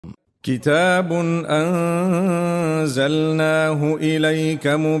كتاب أنزلناه إليك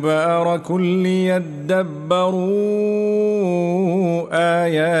مبارك ليدبروا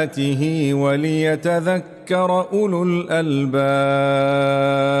آياته وليتذكر أولو الألباب.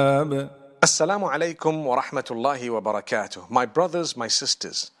 Assalamu alaikum wa rahmatullahi wa barakatuh. My brothers, my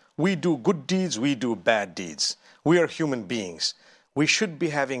sisters, we do good deeds, we do bad deeds. We are human beings. We should be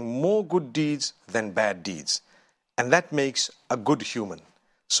having more good deeds than bad deeds. And that makes a good human.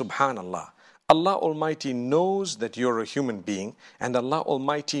 Subhanallah. Allah Almighty knows that you're a human being, and Allah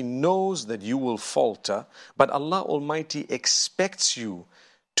Almighty knows that you will falter, but Allah Almighty expects you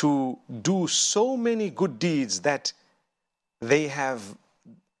to do so many good deeds that they have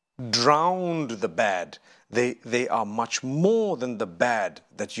drowned the bad. They are much more than the bad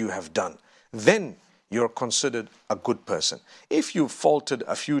that you have done. Then you're considered a good person. If you faltered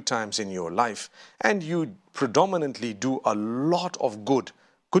a few times in your life and you predominantly do a lot of good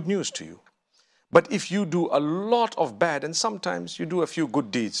news to you. But if you do a lot of bad and sometimes you do a few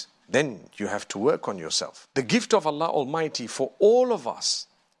good deeds, then you have to work on yourself. The gift of Allah Almighty for all of us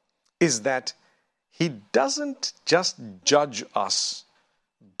is that He doesn't just judge us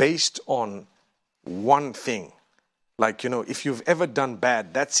based on one thing. Like, if you've ever done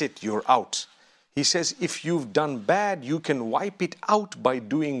bad, that's it, you're out. He says, if you've done bad, you can wipe it out by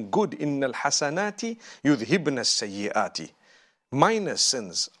doing good. Innal hasanati yudhibna sayyiati. Minor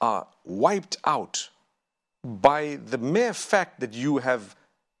sins are wiped out by the mere fact that you have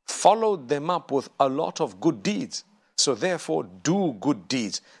followed them up with a lot of good deeds. So therefore, do good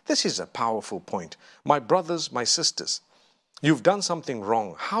deeds. This is a powerful point. My brothers, my sisters, you've done something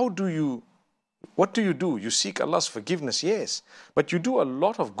wrong. What do? You seek Allah's forgiveness, yes. But you do a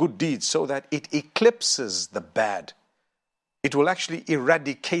lot of good deeds so that it eclipses the bad. It will actually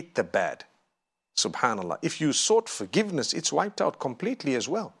eradicate the bad. Subhanallah. If you sought forgiveness, it's wiped out completely as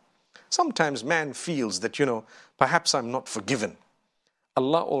well. Sometimes man feels that, perhaps I'm not forgiven.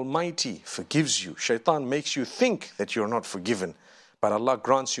 Allah Almighty forgives you. Shaitan makes you think that you're not forgiven. But Allah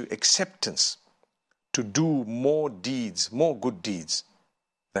grants you acceptance to do more deeds, more good deeds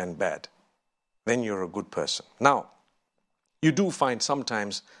than bad. Then you're a good person. Now, you do find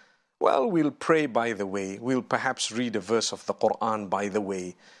sometimes, we'll pray by the way. We'll perhaps read a verse of the Quran by the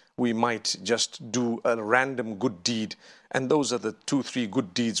way. We might just do a random good deed, and those are the 2-3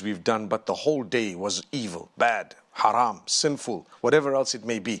 good deeds we've done, but the whole day was evil, bad, haram, sinful, whatever else it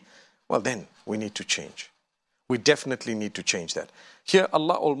may be. Well, then we need to change. We definitely need to change that. Here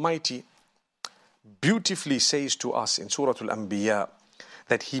Allah Almighty beautifully says to us in Surah Al-Anbiya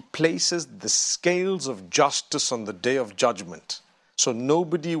that He places the scales of justice on the day of judgment. So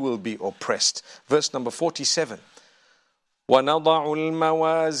nobody will be oppressed. Verse number 47. وَنَضَعُ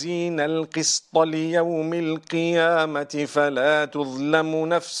الْمَوَازِينَ الْقِسْطَ لِيَوْمِ الْقِيَامَةِ فَلَا تُظْلَمُ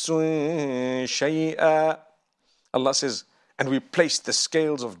نَفْسٌ شَيْئًا. Allah says, and we place the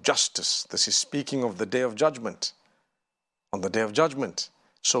scales of justice. This is speaking of the day of judgment. On the day of judgment.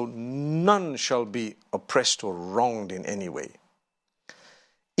 So none shall be oppressed or wronged in any way.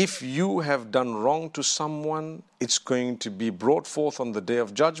 If you have done wrong to someone, it's going to be brought forth on the day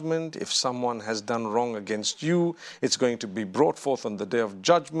of judgment. If someone has done wrong against you, it's going to be brought forth on the day of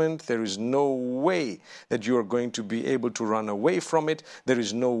judgment. There is no way that you are going to be able to run away from it. There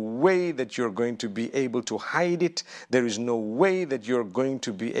is no way that you're going to be able to hide it. There is no way that you're going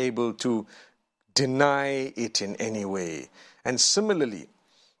to be able to deny it in any way. And similarly,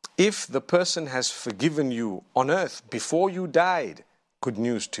 if the person has forgiven you on earth before you died, good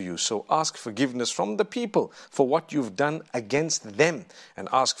news to you. So ask forgiveness from the people for what you've done against them, and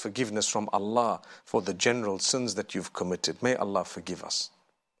ask forgiveness from Allah for the general sins that you've committed. May Allah forgive us.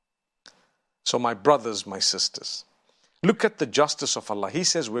 So my brothers, my sisters, look at the justice of Allah. He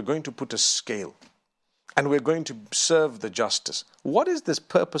says we're going to put a scale and we're going to serve the justice. What is this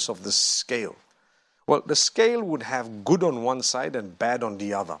purpose of the scale? Well, the scale would have good on one side and bad on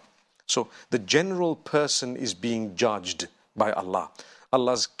the other. So the general person is being judged by Allah.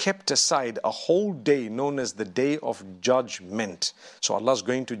 Allah's kept aside a whole day known as the day of judgment. So Allah's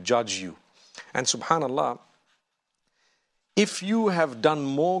going to judge you. And subhanallah, if you have done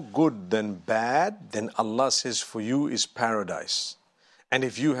more good than bad, then Allah says for you is paradise. And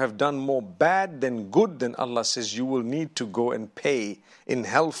if you have done more bad than good, then Allah says you will need to go and pay in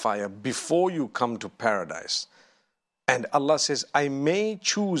hellfire before you come to paradise. And Allah says, I may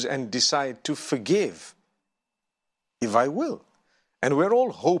choose and decide to forgive if I will. And we're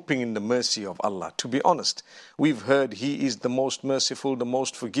all hoping in the mercy of Allah. To be honest, we've heard He is the most merciful, the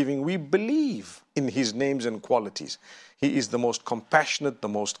most forgiving. We believe in His names and qualities. He is the most compassionate, the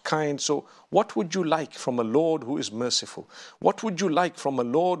most kind. So what would you like from a Lord who is merciful? What would you like from a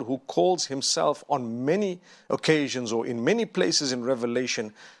Lord who calls Himself on many occasions or in many places in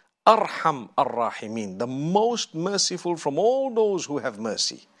Revelation, Arham Ar-Rahimin, the most merciful from all those who have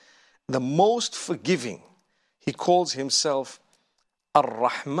mercy, the most forgiving. He calls Himself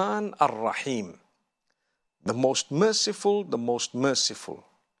Ar-Rahman Ar-Rahim, the most merciful, the most merciful.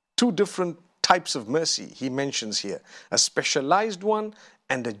 Two different types of mercy He mentions here, a specialized one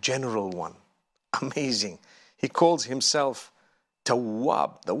and a general one. Amazing. He calls Himself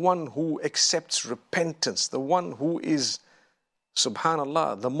Tawwab, the one who accepts repentance, the one who is,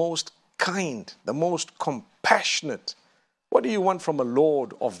 subhanallah, the most kind, the most compassionate. What do you want from a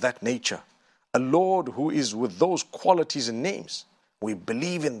Lord of that nature? A Lord who is with those qualities and names. We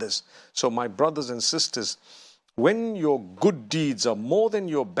believe in this. So my brothers and sisters, when your good deeds are more than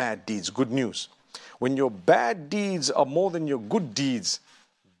your bad deeds, good news. When your bad deeds are more than your good deeds,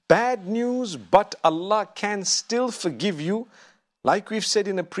 bad news, but Allah can still forgive you. Like we've said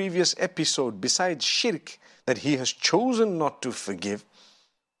in a previous episode, besides shirk that He has chosen not to forgive,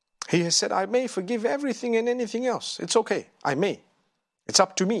 He has said, I may forgive everything and anything else. It's okay. I may. It's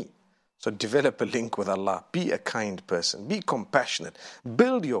up to me. So develop a link with Allah. Be a kind person. Be compassionate.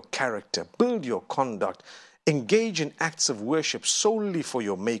 Build your character. Build your conduct. Engage in acts of worship solely for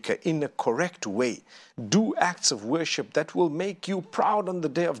your Maker in a correct way. Do acts of worship that will make you proud on the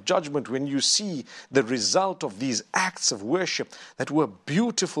Day of Judgment when you see the result of these acts of worship that were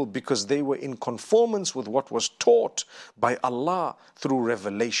beautiful because they were in conformance with what was taught by Allah through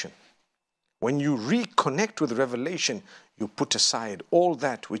revelation. When you reconnect with revelation, you put aside all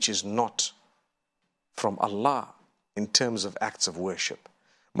that which is not from Allah in terms of acts of worship.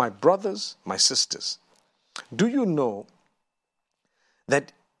 My brothers, my sisters, do you know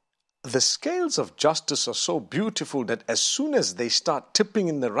that the scales of justice are so beautiful that as soon as they start tipping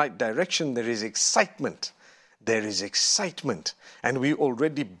in the right direction, there is excitement. There is excitement, and we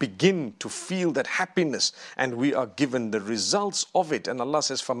already begin to feel that happiness, and we are given the results of it. And Allah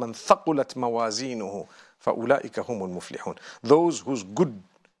says, فَمَنْ ثَقُلَتْ مَوَازِينُهُ فَأُولَٰئِكَ هُمُ الْمُفْلِحُونَ. Those whose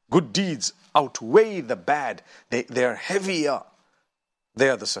good deeds outweigh the bad, they are heavier, they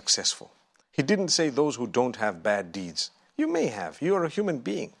are the successful. He didn't say those who don't have bad deeds. You may have. You are a human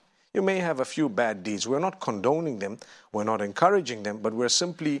being. You may have a few bad deeds. We're not condoning them. We're not encouraging them. But we're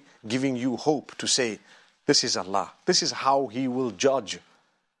simply giving you hope to say, this is Allah. This is how He will judge.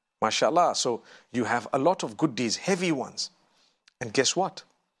 MashaAllah. So you have a lot of good deeds, heavy ones. And guess what?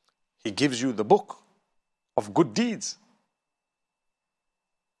 He gives you the book of good deeds.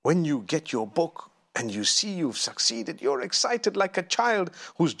 When you get your book and you see you've succeeded, you're excited like a child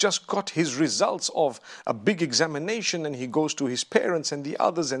who's just got his results of a big examination, and he goes to his parents and the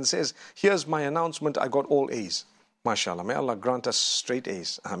others and says, here's my announcement, I got all A's. MashaAllah. May Allah grant us straight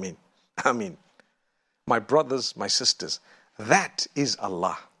A's. Ameen. Ameen. My brothers, my sisters, that is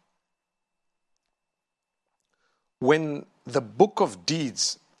Allah. When the book of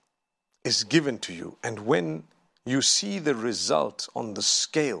deeds is given to you, and when you see the result on the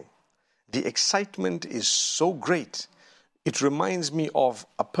scale, the excitement is so great. It reminds me of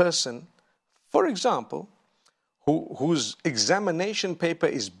a person, for example, whose examination paper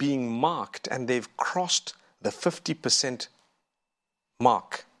is being marked and they've crossed the 50%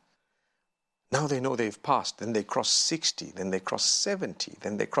 mark. Now they know they've passed. Then they cross 60. Then they cross 70.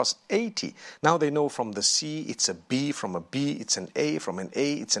 Then they cross 80. Now they know from the C it's a B. From a B it's an A. From an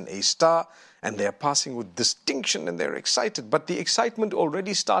A it's an A star. And they're passing with distinction and they're excited. But the excitement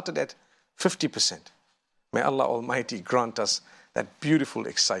already started at 50%. May Allah Almighty grant us that beautiful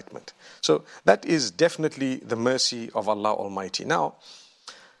excitement. So that is definitely the mercy of Allah Almighty. Now,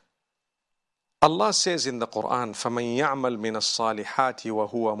 Allah says in the Quran, فَمَنْ يَعْمَلْ مِنَ الصَّالِحَاتِ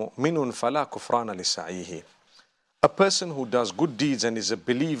وَهُوَ مُؤْمِنٌ فَلَا كُفْرَانَ لِسَعِيهِ. A person who does good deeds and is a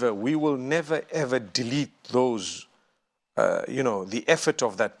believer, we will never ever delete those, the effort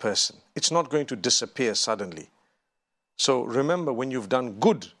of that person. It's not going to disappear suddenly. So remember, when you've done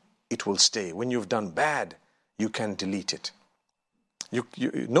good, it will stay. When you've done bad, you can delete it.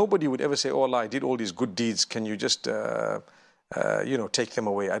 Nobody would ever say, oh Allah, I did all these good deeds, can you just take them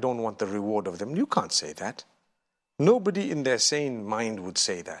away? I don't want the reward of them. You can't say that. Nobody in their sane mind would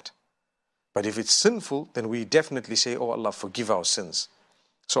say that. But if it's sinful, then we definitely say, oh Allah, forgive our sins.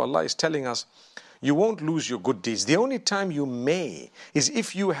 So Allah is telling us, you won't lose your good deeds. The only time you may is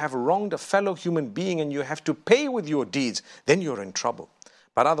if you have wronged a fellow human being and you have to pay with your deeds, then you're in trouble.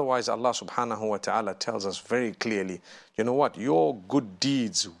 But otherwise, Allah subhanahu wa ta'ala tells us very clearly, you know what, your good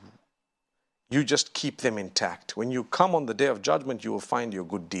deeds, you just keep them intact. When you come on the Day of Judgment, you will find your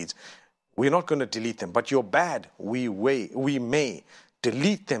good deeds. We're not going to delete them, but your bad, we may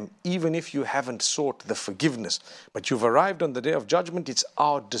delete them even if you haven't sought the forgiveness. But you've arrived on the Day of Judgment, it's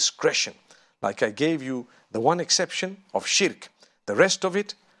our discretion. Like I gave you the one exception of shirk. The rest of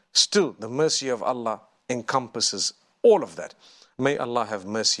it, still the mercy of Allah encompasses all of that. May Allah have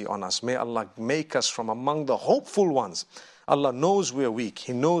mercy on us. May Allah make us from among the hopeful ones. Allah knows we are weak.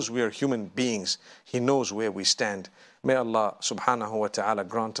 He knows we are human beings. He knows where we stand. May Allah subhanahu wa ta'ala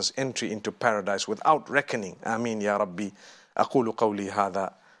grant us entry into paradise without reckoning. Ameen ya Rabbi. أقول قولي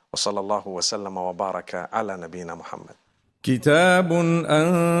هذا وصلى الله وسلم وبارك على نبينا محمد. كتاب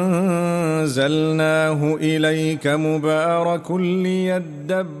أنزلناه إليك مبارك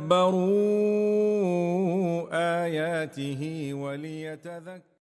ليدبروا آياته وليتذكروا